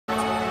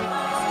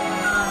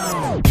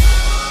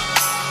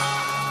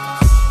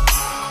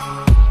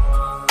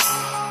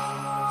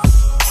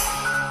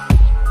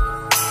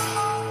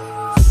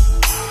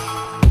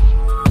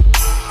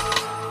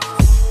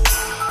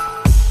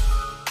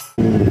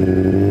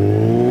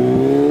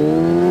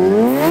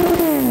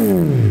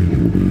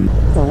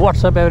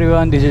WhatsApp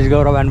everyone, this is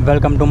Gaurav and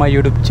welcome to my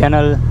YouTube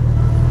channel.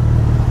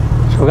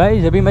 So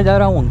guys, अभी मैं जा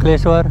रहा हूँ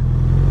अंकलेश्वर।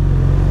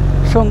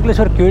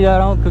 अंकलेश्वर क्यों जा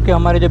रहा हूँ? क्योंकि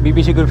हमारे जो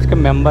बीबीसी ग्रुप्स के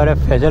मेंबर है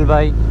फैजल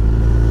भाई,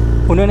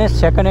 उन्होंने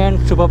सेकंड हैंड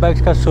सुपर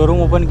बाइक्स का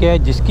शोरूम ओपन किया है,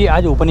 जिसकी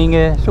आज ओपनिंग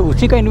है। सो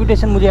उसी का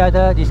इन्विटेशन मुझे आया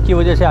था, जिसकी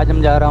वजह से आज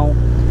हम जा रहा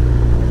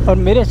हूँ। और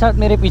मेरे साथ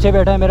मेरे पीछे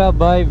बैठा है मेरा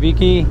भाई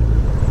विकी,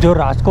 जो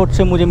राजकोट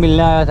से मुझे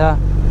मिलने आया था।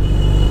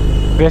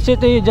 वैसे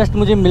तो ये जस्ट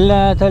मुझे मिलने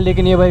आया था,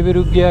 लेकिन ये भाई भी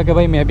रुक गया कि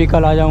भाई मैं भी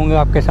कल आ जाऊँगा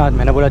आपके साथ।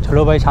 मैंने बोला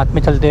चलो भाई साथ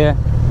में चलते हैं।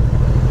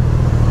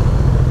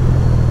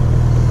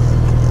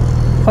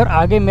 और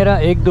आगे मेरा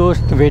एक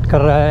दोस्त वेट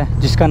कर रहा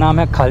है जिसका नाम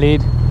है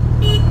खालिद।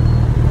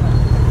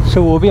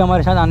 सो वो भी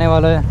हमारे साथ आने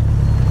वाला है।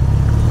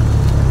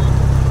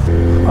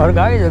 और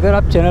गाइस, अगर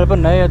आप चैनल पर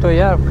नए हैं तो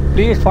यार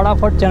प्लीज़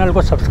फटाफट चैनल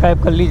को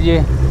सब्सक्राइब कर लीजिए।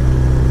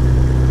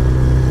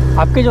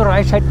 आपके जो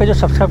राइट साइड पे जो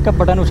सब्सक्राइब का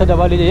बटन उसे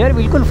दबा लीजिए यार,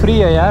 बिल्कुल फ्री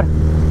है यार,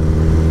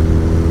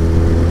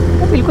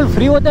 बिल्कुल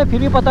फ्री होता है, फिर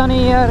भी पता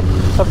नहीं यार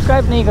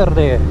सब्सक्राइब नहीं कर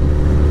रहे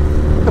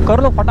हैं। तो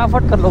कर लो,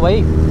 फटाफट कर लो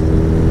भाई।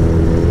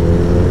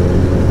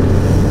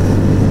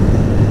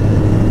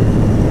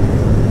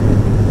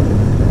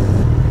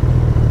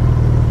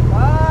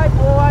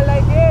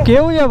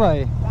 केवू है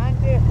भाई,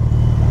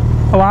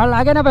 वहाँ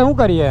लागे ना भाई, हूँ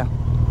करिए।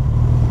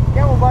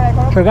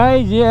 तो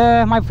गाइस, ये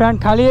है माय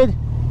फ्रेंड खालिद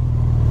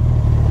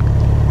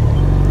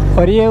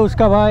और ये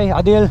उसका भाई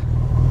आदिल।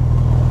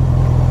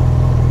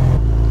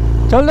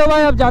 चल दो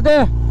भाई, अब जाते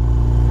हैं।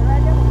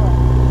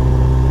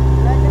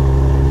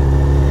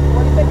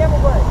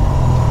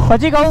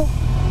 पची कहूँ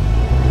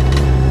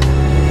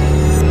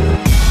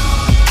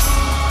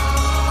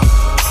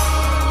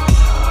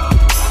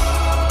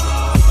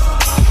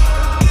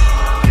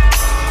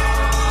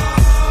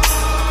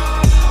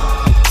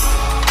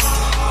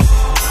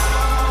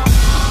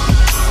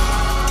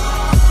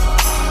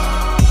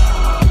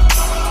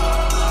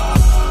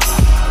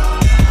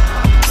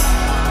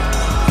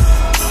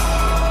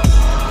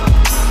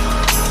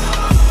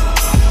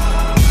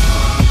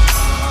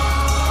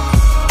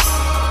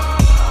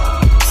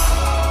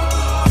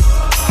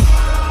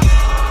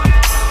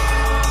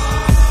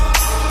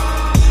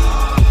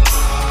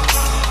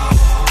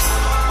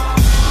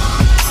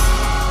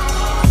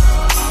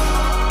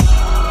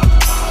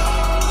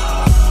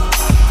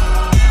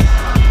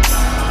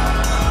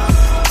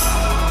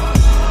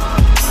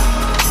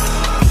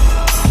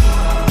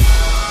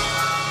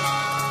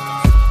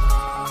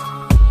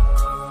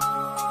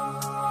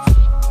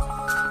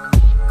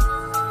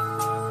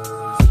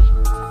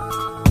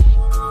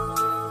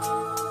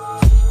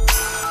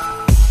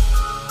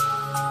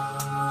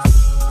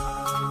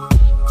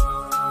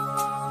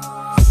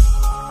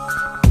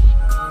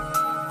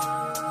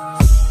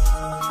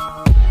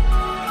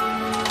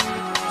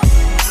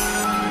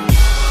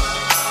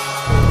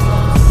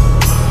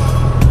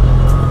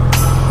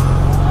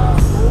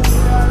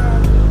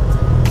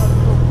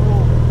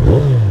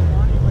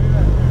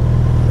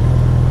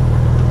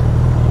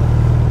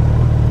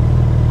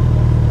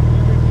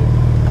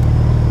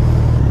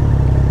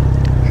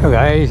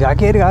गाइस,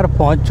 आखिरकार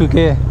पहुंच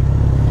चुके।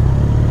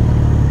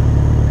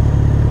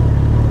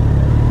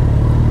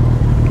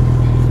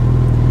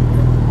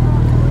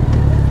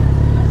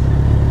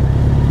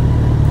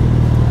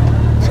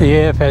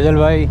 ये है फैजल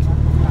भाई।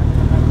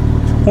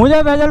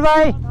 मुझे फैजल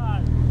भाई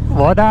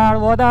बहुत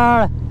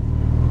आड़।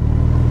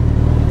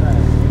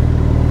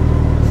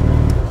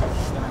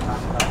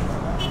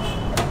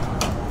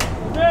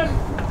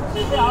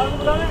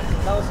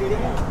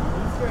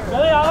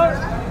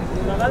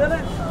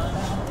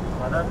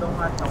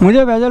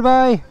 मुझे फैजल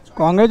भाई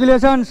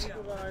congratulations.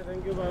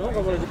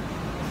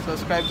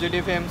 Subscribe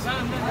GT famous.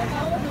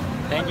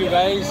 Thank you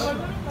guys.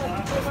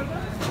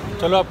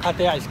 चलो अब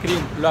खाते हैं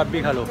आइसक्रीम, लो आप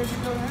भी खा लो।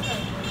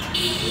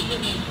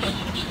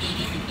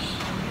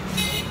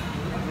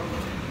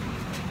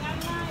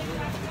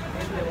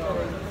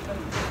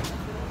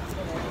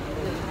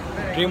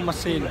 Dream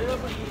machine.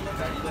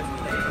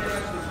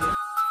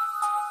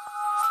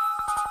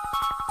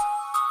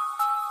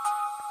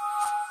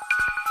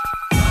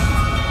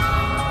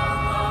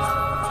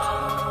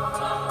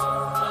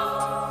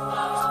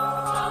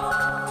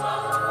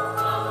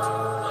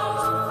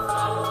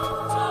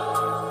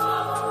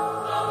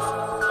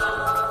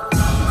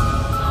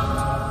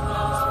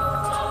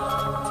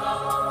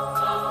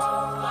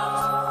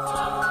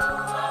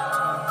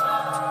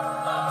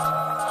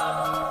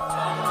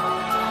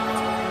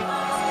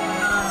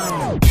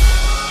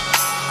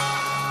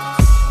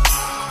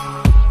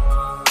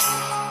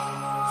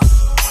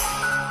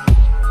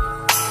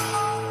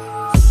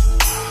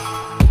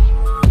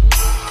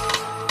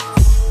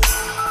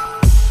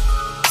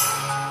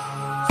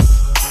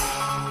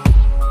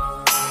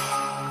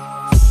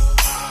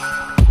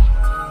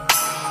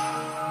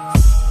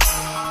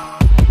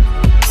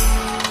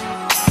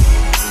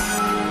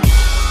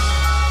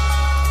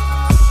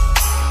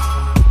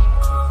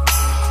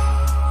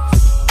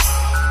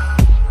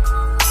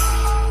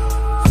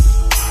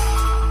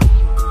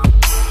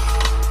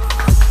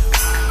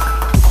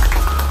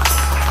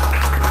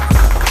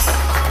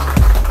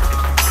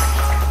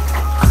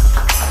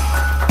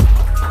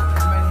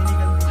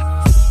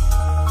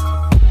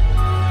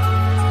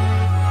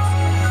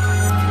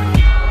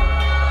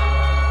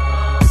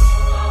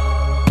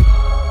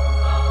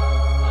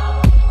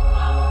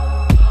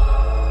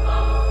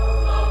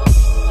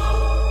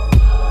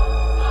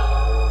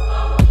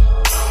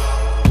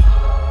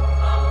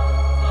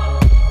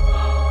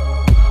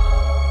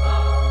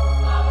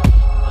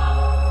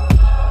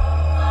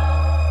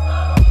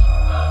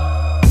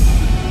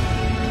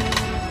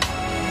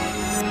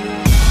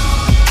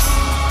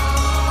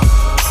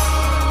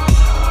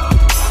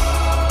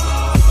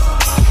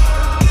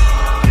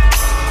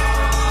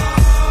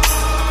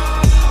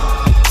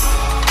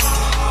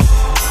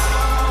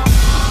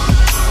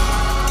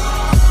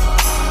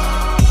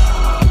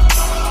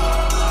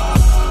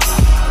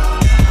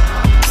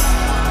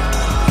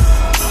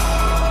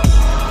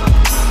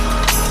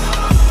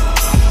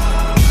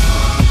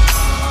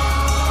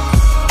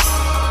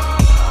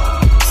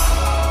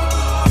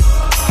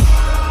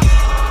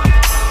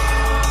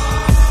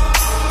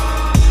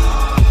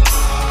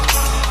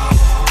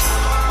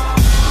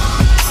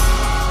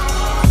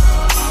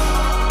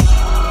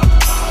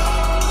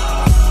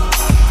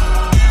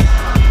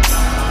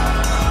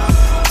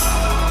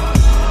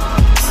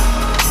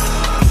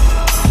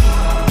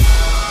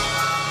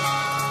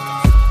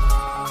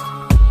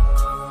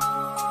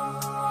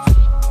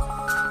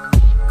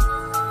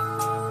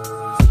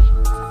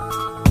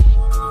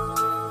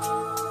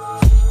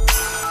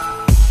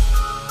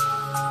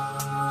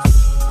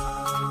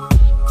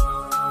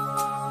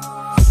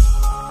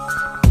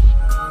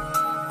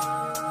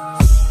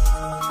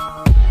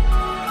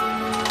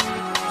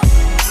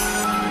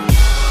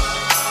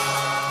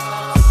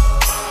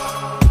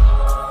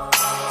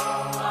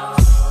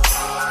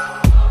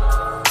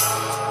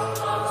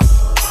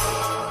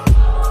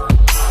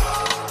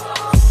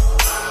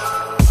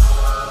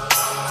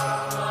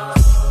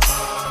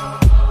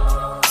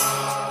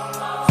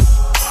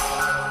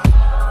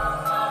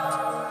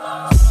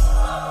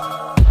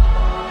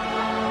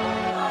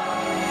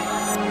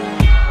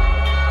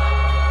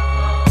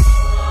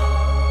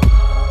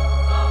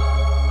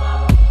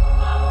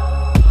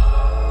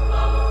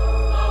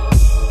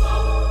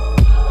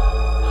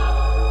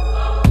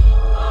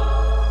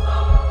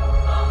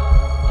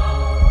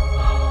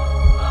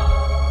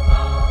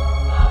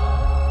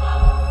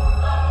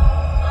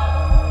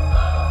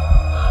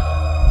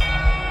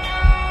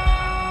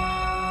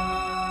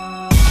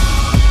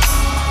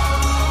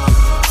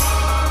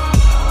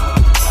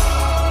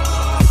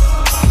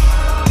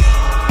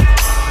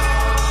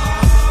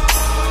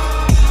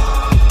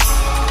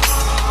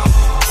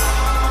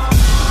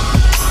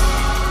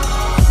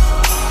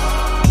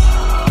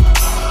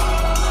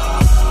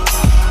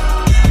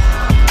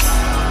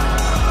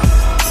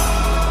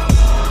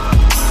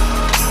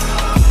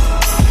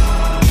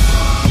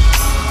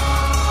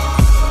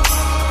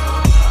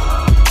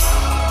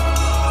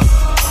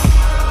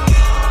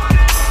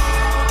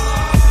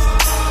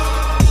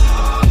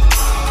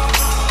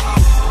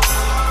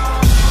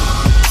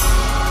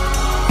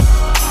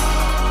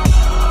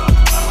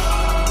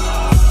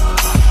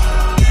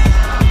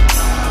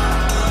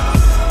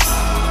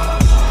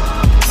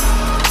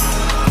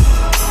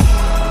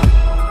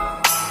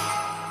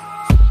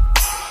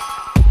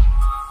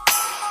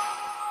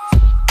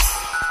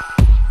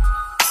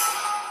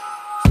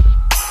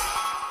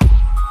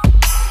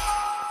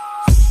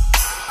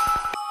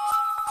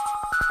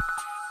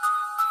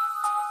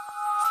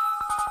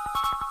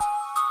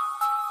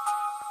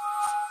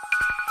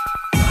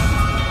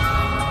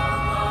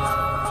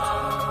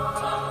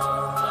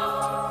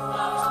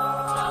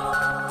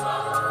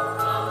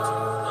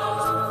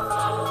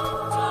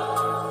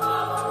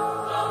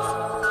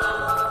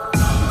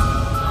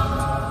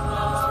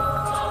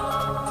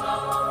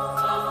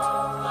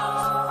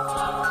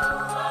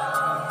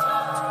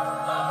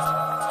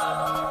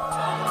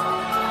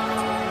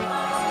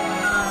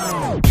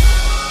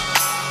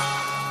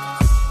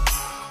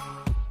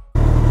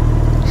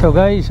 सो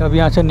गाइस अब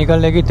यहाँ से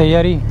निकलने की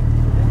तैयारी।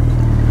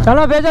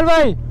 चलो फैजल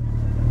भाई,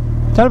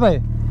 चल भाई।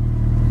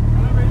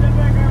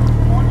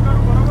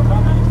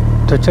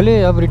 तो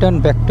चलिए अब रिटर्न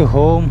बैक टू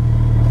होम।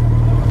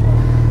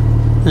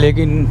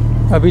 लेकिन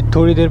अभी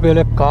थोड़ी देर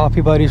पहले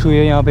काफ़ी बारिश हुई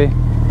है यहाँ पे।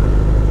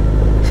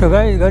 सो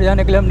गाइस घर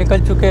जाने के लिए हम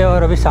निकल चुके हैं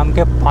और अभी शाम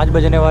के 5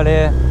 बजने वाले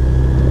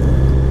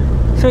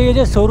हैं। सो ये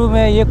जो शोरूम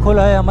है ये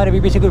खोला है हमारे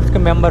बीबीसी ग्रुप के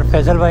मेंबर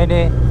फैजल भाई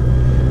ने।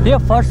 ये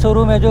फर्स्ट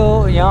शोरूम है जो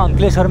यहाँ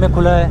अंकलेश्वर में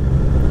खुला है।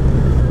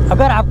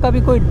 अगर आपका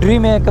भी कोई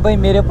ड्रीम है कि भाई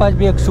मेरे पास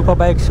भी एक सुपर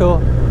बाइक्स हो,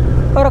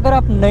 और अगर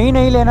आप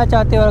नई लेना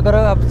चाहते हो और अगर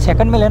आप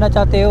सेकंड में लेना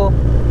चाहते हो,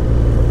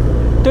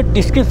 तो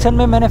डिस्क्रिप्शन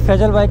में मैंने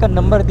फैजल भाई का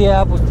नंबर दिया है,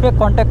 आप उस पर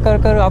कॉन्टैक्ट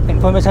कर आप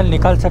इन्फॉर्मेशन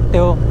निकाल सकते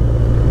हो।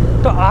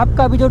 तो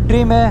आपका भी जो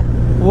ड्रीम है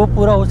वो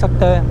पूरा हो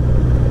सकता है।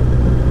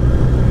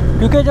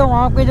 क्योंकि जो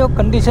वहाँ पे जो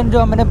कंडीशन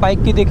जो मैंने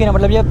बाइक की देखी ना,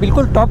 मतलब ये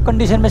बिल्कुल टॉप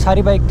कंडीशन में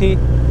सारी बाइक थी।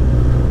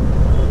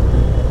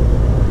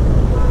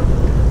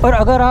 और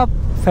अगर आप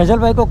फैजल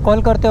भाई को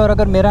कॉल करते हो और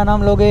अगर मेरा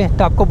नाम लोगे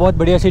तो आपको बहुत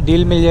बढ़िया सी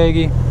डील मिल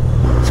जाएगी।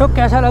 सो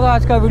कैसा लगा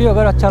आज का वीडियो?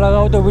 अगर अच्छा लगा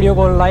हो तो वीडियो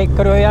को लाइक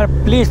करो यार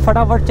प्लीज़,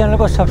 फटाफट चैनल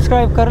को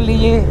सब्सक्राइब कर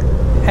लीजिए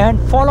and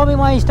follow me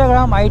my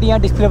Instagram ID यहाँ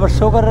डिस्प्ले पर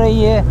शो कर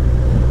रही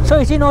है। सो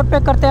इसी नोट पे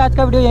करते हैं आज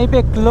का वीडियो यहीं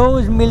पे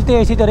क्लोज। मिलते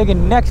हैं इसी तरह की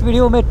नेक्स्ट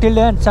वीडियो में। टिल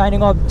देन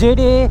साइनिंग ऑफ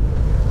जेडे,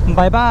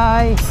 बाय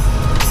बाय।